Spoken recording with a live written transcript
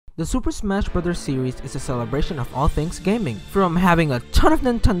The Super Smash Bros. Series is a celebration of all things gaming, from having a ton of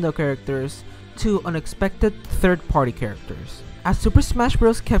Nintendo characters to unexpected third-party characters. As Super Smash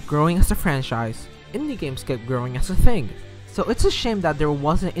Bros. Kept growing as a franchise, indie games kept growing as a thing. So it's a shame that there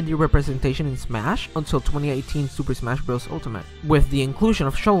wasn't indie representation in Smash until 2018 Super Smash Bros. Ultimate, with the inclusion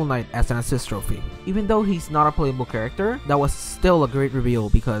of Shovel Knight as an assist trophy. Even though he's not a playable character, that was still a great reveal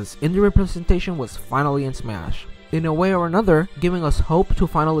because indie representation was finally in Smash. In a way or another, giving us hope to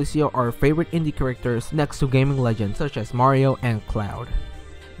finally see our favorite indie characters next to gaming legends such as Mario and Cloud.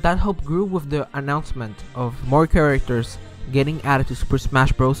 That hope grew with the announcement of more characters getting added to Super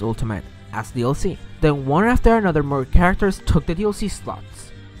Smash Bros. Ultimate as DLC. Then one after another more characters took the DLC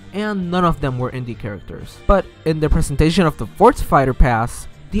slots, and none of them were indie characters. But in the presentation of the 4th Fighter Pass,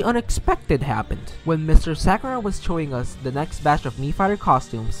 the unexpected happened. When Mr. Sakura was showing us the next batch of Mii Fighter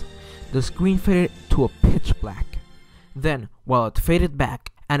costumes, the screen faded to a pitch black. Then, while it faded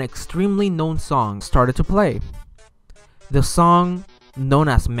back, an extremely known song started to play. The song known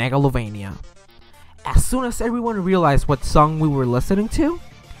as Megalovania. As soon as everyone realized what song we were listening to,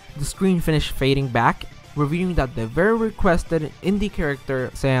 the screen finished fading back, revealing that the very requested indie character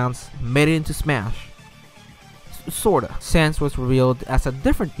Sans made it into Smash. Sorta. Sans was revealed as a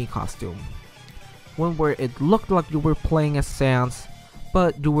different Mii costume, one where it looked like you were playing as Sans,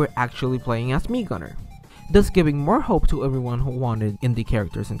 but you were actually playing as Mii Gunner, thus giving more hope to everyone who wanted indie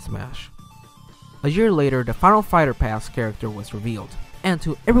characters in Smash. A year later, the final Fighter Pass character was revealed, and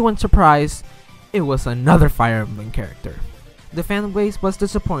to everyone's surprise, it was another Fire Emblem character. The fan base was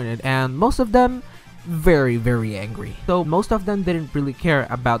disappointed, and most of them very angry. So most of them didn't really care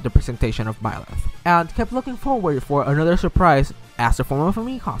about the presentation of Byleth, and kept looking forward for another surprise as the form of a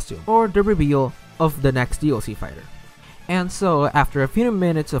Mii costume, or the reveal of the next DLC fighter. And so, after a few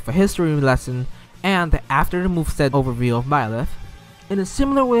minutes of a history lesson, and after the moveset overview of Byleth, in a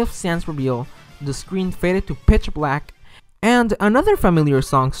similar way of Sans reveal, the screen faded to pitch black, and another familiar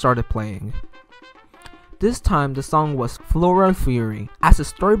song started playing. This time, the song was Floral Fury. As the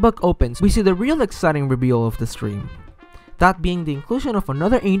storybook opens, we see the real exciting reveal of the stream. That being the inclusion of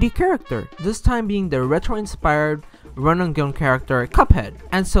another indie character, this time being the retro-inspired run-and-gun character Cuphead.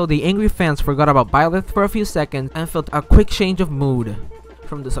 And so the angry fans forgot about Byleth for a few seconds and felt a quick change of mood,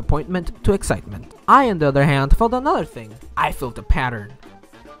 from disappointment to excitement. I, on the other hand, felt another thing. I felt a pattern.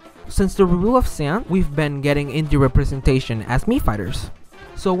 Since the reveal of Sans, we've been getting indie representation as Mii Fighters.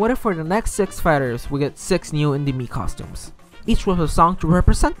 So what if for the next 6 fighters we get 6 new indie Mii costumes, each with a song to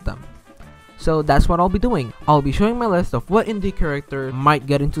represent them? So that's what I'll be doing. I'll be showing my list of what indie character might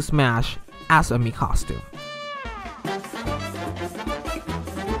get into Smash as a Mii costume.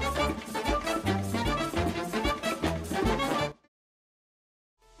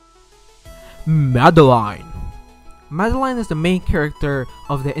 Madeline. Madeline is the main character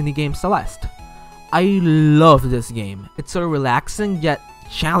of the indie game Celeste. I love this game. It's so relaxing yet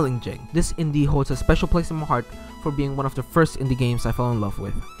challenging. This indie holds a special place in my heart for being one of the first indie games I fell in love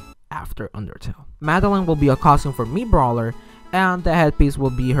with after Undertale. Madeline will be a costume for Mii Brawler, and the headpiece will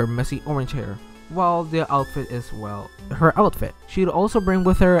be her messy orange hair, while the outfit is, well, her outfit. She'd also bring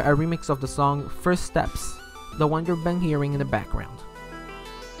with her a remix of the song First Steps, the one you've been hearing in the background.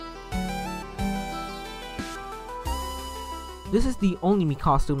 This is the only Mii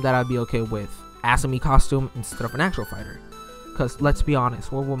costume that I'd be okay with as a Mii costume instead of an actual fighter. Cause let's be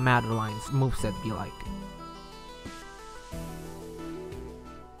honest, what will Madeline's moveset be like?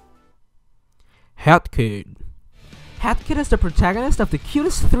 Hat Kid. Hat Kid is the protagonist of the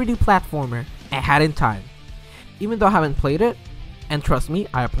cutest 3D platformer I had in time. Even though I haven't played it, and trust me,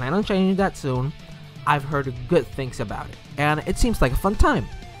 I plan on changing that soon, I've heard good things about it, and it seems like a fun time.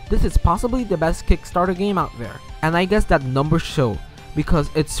 This is possibly the best Kickstarter game out there, and I guess that numbers show, because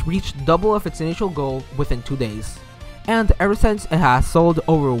it's reached double of its initial goal within 2 days. And ever since, it has sold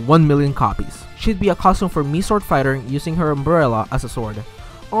over 1 million copies. She'd be a costume for Mii Sword Fighter using her umbrella as a sword,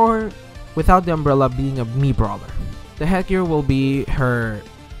 or without the umbrella being a Mii Brawler. The headgear will be her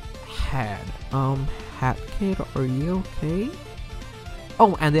head. Hat Kid, are you okay?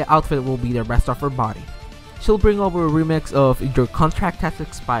 Oh, and the outfit will be the rest of her body. She'll bring over a remix of Your Contract Has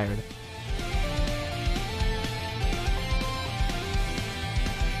Expired.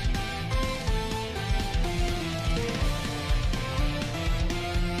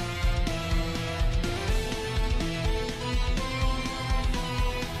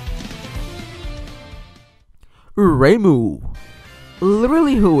 Reimu.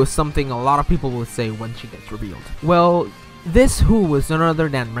 Literally Who is something a lot of people will say when she gets revealed. Well, this Who is none other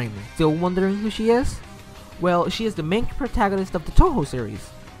than Reimu. Still wondering who she is? Well, she is the main protagonist of the Touhou series.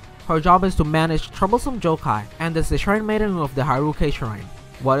 Her job is to manage troublesome yokai and is the Shrine Maiden of the Karaoke Shrine.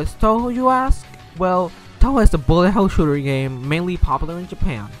 What is Touhou, you ask? Well, Touhou is a bullet hell shooter game mainly popular in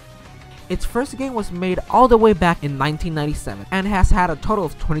Japan. Its first game was made all the way back in 1997 and has had a total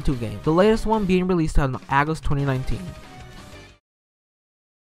of 22 games, the latest one being released on August 2019.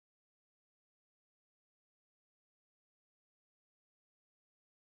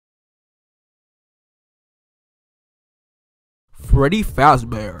 Freddy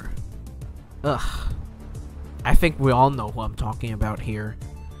Fazbear. Ugh. I think we all know who I'm talking about here.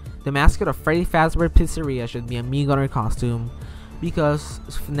 The mascot of Freddy Fazbear Pizzeria should be a Mii costume, because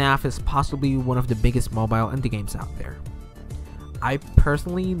FNAF is possibly one of the biggest mobile indie games out there. I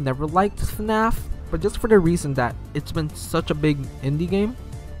personally never liked FNAF, but just for the reason that it's been such a big indie game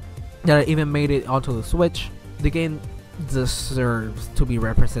that I even made it onto the Switch, the game deserves to be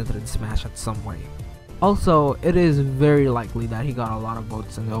represented in Smash in some way. Also, it is very likely that he got a lot of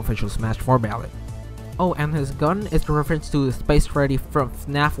votes in the official Smash 4 ballot. Oh, and his gun is a reference to Space Freddy from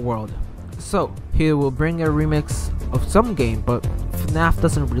FNAF World. So, he will bring a remix of some game, but FNAF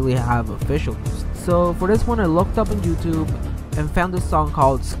doesn't really have official music. So for this one, I looked up on YouTube and found this song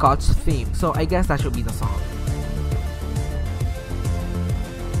called Scott's Theme, so I guess that should be the song.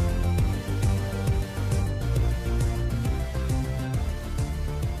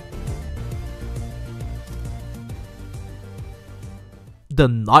 The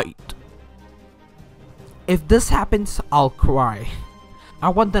Knight. If this happens, I'll cry. I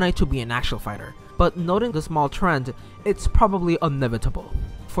want the Knight to be an actual fighter, but noting the small trend, it's probably inevitable.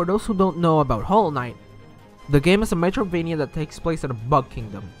 For those who don't know about Hollow Knight, the game is a Metroidvania that takes place in a bug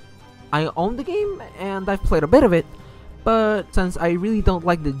kingdom. I own the game and I've played a bit of it, but since I really don't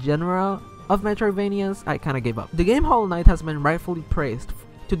like the genre of Metroidvanias, I kinda gave up. The game Hollow Knight has been rightfully praised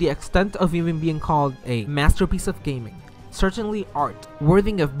to the extent of even being called a masterpiece of gaming. Certainly art,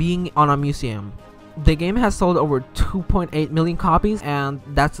 worthy of being on a museum. The game has sold over 2.8 million copies, and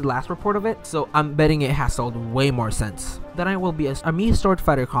that's the last report of it, so I'm betting it has sold way more since. Then I will be a Mii Sword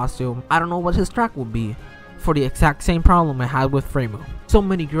Fighter costume. I don't know what his track will be, for the exact same problem I had with Fremu. So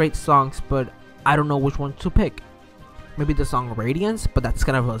many great songs, but I don't know which one to pick. Maybe the song Radiance, but that's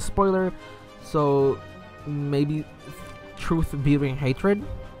kind of a spoiler, so maybe Truth Beating Hatred?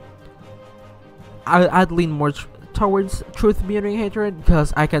 I'd lean more towards Truth Beating Hatred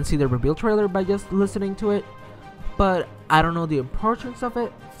because I can see the reveal trailer by just listening to it, but I don't know the importance of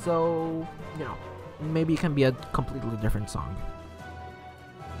it, so you know, maybe it can be a completely different song.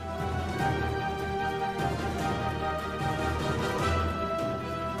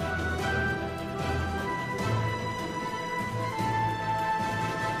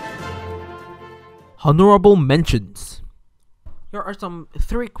 Honorable mentions. Here are some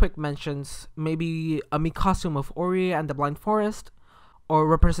 3 quick mentions, maybe a Mii costume of Ori and the Blind Forest, or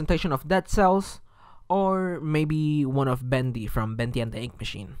representation of Dead Cells, or maybe one of Bendy from Bendy and the Ink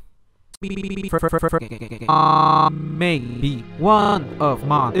Machine. Maybe one of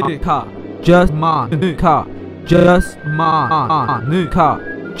Monica, just Monica, just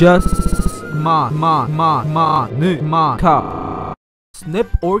Monica, just Monica. Snip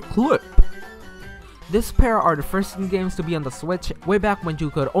or Clip. This pair are the first games to be on the Switch way back when you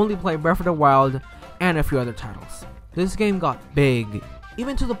could only play Breath of the Wild and a few other titles. This game got big,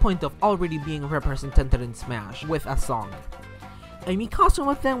 even to the point of already being represented in Smash with a song. A Mii costume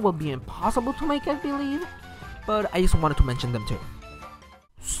of them will be impossible to make, I believe, but I just wanted to mention them too.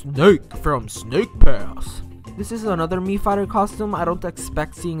 Snake from Snake Pass. This is another Mii Fighter costume I don't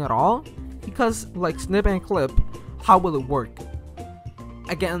expect seeing at all, because like Snip and Clip, how will it work?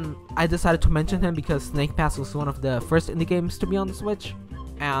 Again, I decided to mention him because Snake Pass was one of the first indie games to be on the Switch,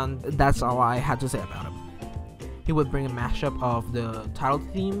 and that's all I had to say about him. He would bring a mashup of the title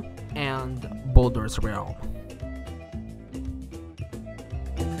theme and Boulder's Realm.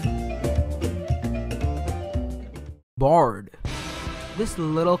 Bard. This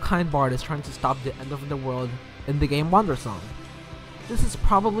little kind bard is trying to stop the end of the world in the game Wonder Song. This is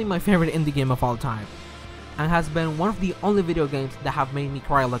probably my favorite indie game of all time, and has been one of the only video games that have made me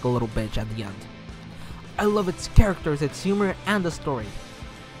cry like a little bitch at the end. I love its characters, its humor, and the story.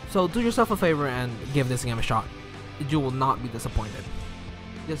 So do yourself a favor and give this game a shot. You will not be disappointed.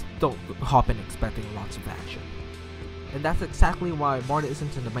 Just don't hop in expecting lots of action. And that's exactly why Bard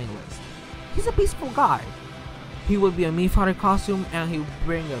isn't in the main list. He's a peaceful guy. He would be a Mii Fighter costume, and he would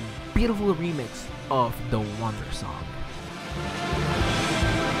bring a beautiful remix of the Wonder Song.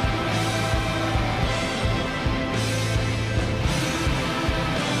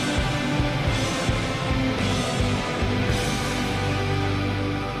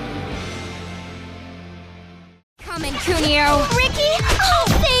 Coming, Kunio! Ricky, I'll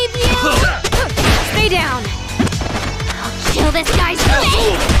save you! Stay down! Kill this guy's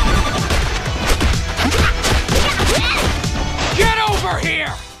face! Get over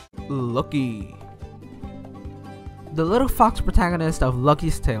here! Lucky. The little fox protagonist of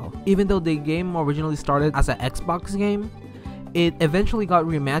Lucky's Tale. Even though the game originally started as an Xbox game, it eventually got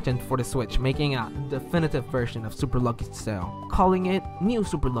reimagined for the Switch, making a definitive version of Super Lucky's Tale, calling it New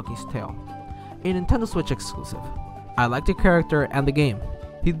Super Lucky's Tale, a Nintendo Switch exclusive. I like the character and the game.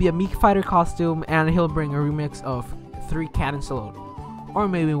 He'd be a Mii Fighter costume and he'll bring a remix of 3 Cannons Salute, or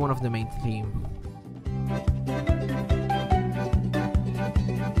maybe one of the main theme.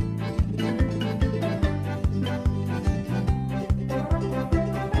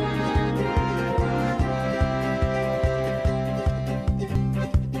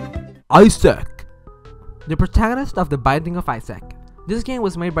 Isaac, the protagonist of The Binding of Isaac. This game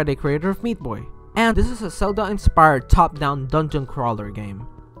was made by the creator of Meat Boy, and this is a Zelda-inspired top-down dungeon crawler game,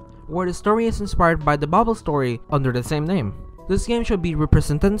 where the story is inspired by the Bubble story under the same name. This game should be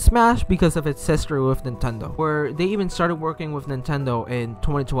represented in Smash because of its history with Nintendo, where they even started working with Nintendo in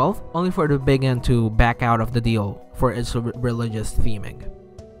 2012, only for the Big N to back out of the deal for its religious theming.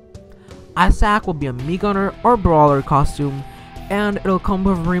 Isaac will be a Mii Gunner or Brawler costume, and it'll come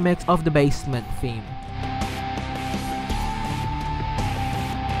with a remix of the basement theme.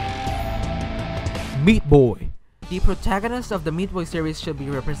 Meat Boy. The protagonist of the Meat Boy series should be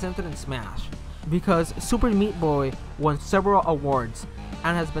represented in Smash, because Super Meat Boy won several awards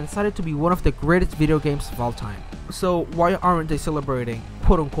and has been cited to be one of the greatest video games of all time. So why aren't they celebrating,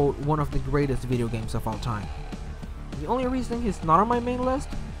 quote unquote, one of the greatest video games of all time? The only reason he's not on my main list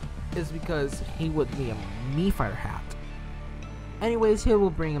is because he would be a Mii Fighter hat. Anyways, he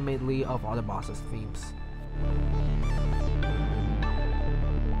will bring a medley of all the bosses' themes.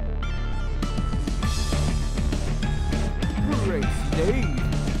 Crazy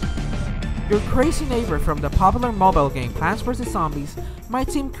Dave. Your crazy neighbor from the popular mobile game Plants vs. Zombies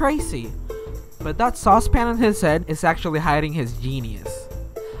might seem crazy, but that saucepan on his head is actually hiding his genius.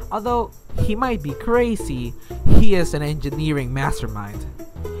 Although he might be crazy, he is an engineering mastermind.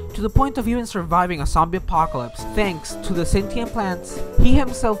 To the point of even surviving a zombie apocalypse thanks to the sentient plants he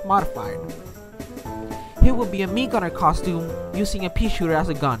himself modified. He will be a Mii Gunner costume using a pea shooter as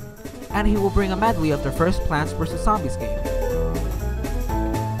a gun, and he will bring a medley of the first Plants vs. Zombies game.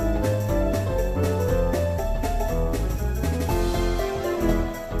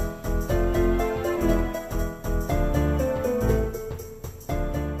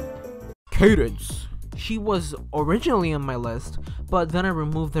 Cadence. She was originally on my list, but then I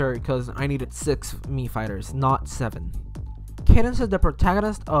removed her because I needed 6 Mii Fighters, not 7. Cadence is the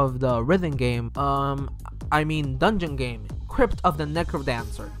protagonist of the rhythm game, dungeon game, Crypt of the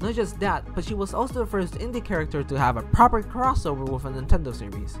Necrodancer. Not just that, but she was also the first indie character to have a proper crossover with a Nintendo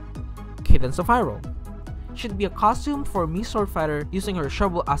series, Cadence of Hyrule. She'd be a costume for Mii Sword Fighter using her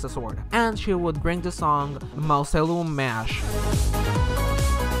shovel as a sword, and she would bring the song Mausoleum Mash.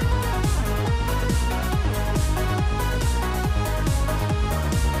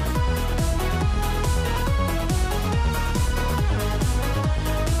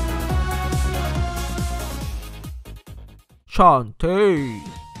 Shantae.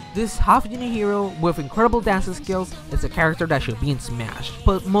 This half-genie hero with incredible dancing skills is a character that should be in Smash,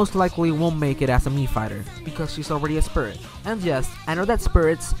 but most likely won't make it as a Mii Fighter, because she's already a spirit. And yes, I know that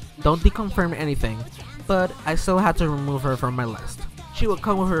spirits don't deconfirm anything, but I still had to remove her from my list. She will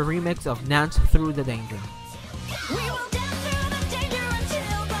come with her remix of Dance Through the Danger.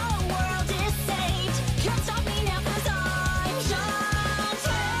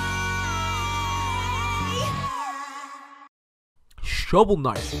 Shovel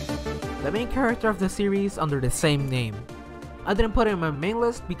Knight, the main character of the series under the same name. I didn't put him on my main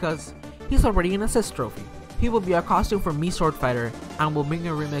list because he's already an assist trophy. He will be a costume for Mii Sword Fighter and will bring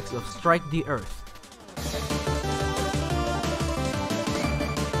a remix of Strike the Earth.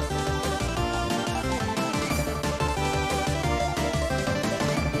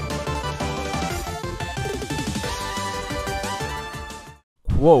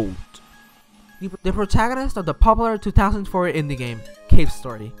 Quote. The protagonist of the popular 2004 indie game, Cave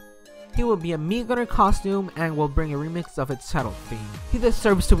Story. He will be a Mii Gunner costume and will bring a remix of its title theme. He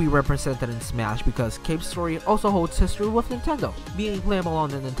deserves to be represented in Smash because Cave Story also holds history with Nintendo, being playable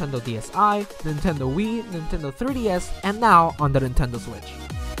on the Nintendo DSi, Nintendo Wii, Nintendo 3DS, and now on the Nintendo Switch.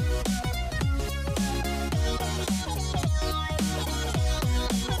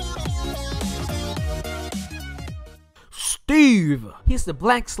 Steve! He's the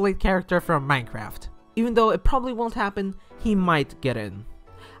blank slate character from Minecraft. Even though it probably won't happen, he might get in.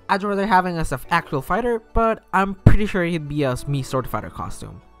 I'd rather have him as an actual fighter, but I'm pretty sure he'd be a Mii Sword Fighter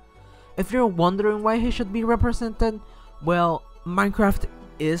costume. If you're wondering why he should be represented, Well, Minecraft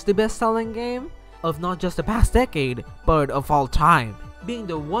is the best-selling game of not just the past decade, but of all time, being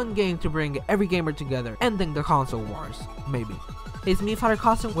the one game to bring every gamer together, ending the console wars, maybe. His Mii Fighter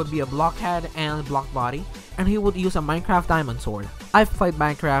costume would be a block head and block body, and he would use a Minecraft diamond sword. I've played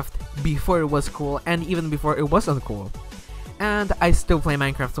Minecraft before it was cool and even before it wasn't cool. And I still play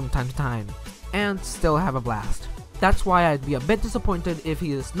Minecraft from time to time, and still have a blast. That's why I'd be a bit disappointed if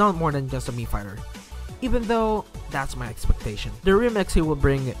he is not more than just a Mii Fighter. Even though, that's my expectation. The remix he will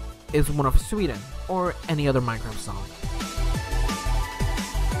bring is one of Sweden, or any other Minecraft song.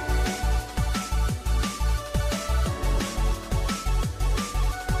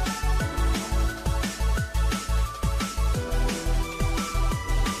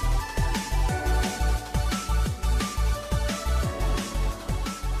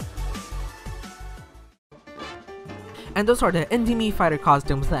 And those are the indie Mii Fighter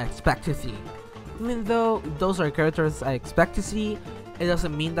costumes that I expect to see. Even though those are characters I expect to see, it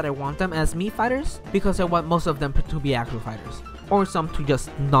doesn't mean that I want them as Mii Fighters, because I want most of them to be actual fighters, or some to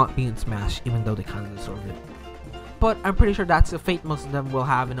just not be in Smash even though they kinda deserve it. But I'm pretty sure that's the fate most of them will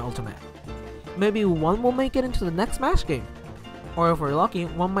have in Ultimate. Maybe one will make it into the next Smash game, or if we're lucky,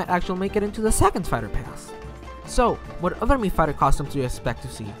 one might actually make it into the second Fighter Pass. So, what other Mii Fighter costumes do you expect to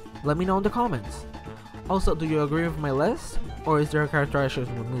see? Let me know in the comments. Also, do you agree with my list, or is there a character I should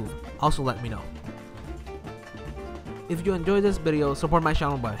remove? Also let me know. If you enjoyed this video, support my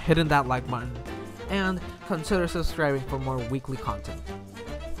channel by hitting that like button, and consider subscribing for more weekly content.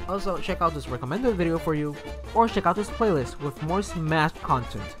 Also, check out this recommended video for you, or check out this playlist with more Smash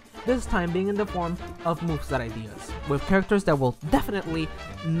content, this time being in the form of moveset ideas, with characters that will definitely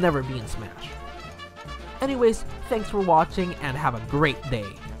never be in Smash. Anyways, thanks for watching and have a great day.